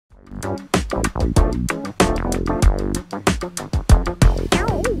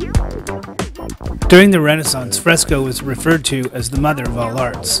During the Renaissance, fresco was referred to as the mother of all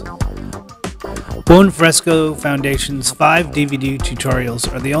arts. Buon Fresco Foundations' 5 DVD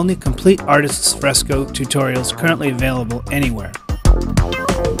tutorials are the only complete artist's fresco tutorials currently available anywhere.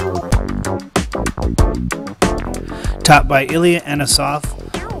 Taught by Ilya Anosov,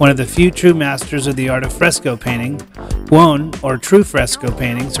 one of the few true masters of the art of fresco painting, buon, or true fresco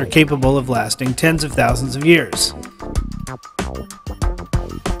paintings, are capable of lasting tens of thousands of years.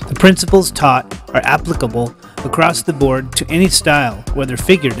 The principles taught are applicable across the board to any style, whether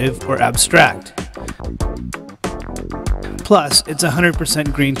figurative or abstract. Plus, it's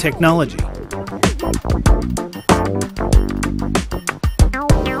 100% green technology.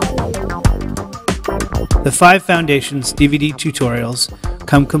 The 5 Foundations DVD tutorials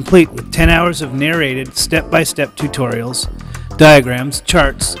come complete with 10 hours of narrated step-by-step tutorials, diagrams,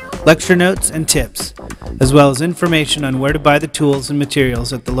 charts, lecture notes, and tips, as well as information on where to buy the tools and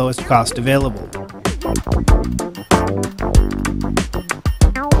materials at the lowest cost available.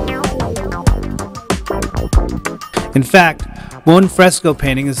 In fact, buon fresco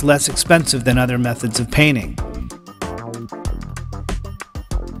painting is less expensive than other methods of painting.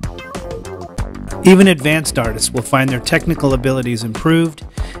 Even advanced artists will find their technical abilities improved,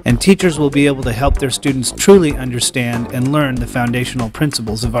 and teachers will be able to help their students truly understand and learn the foundational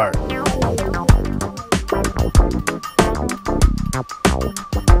principles of art.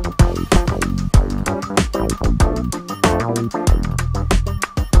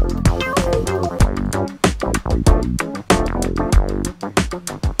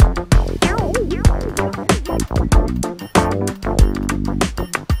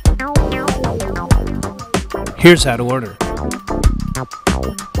 Here's how to order.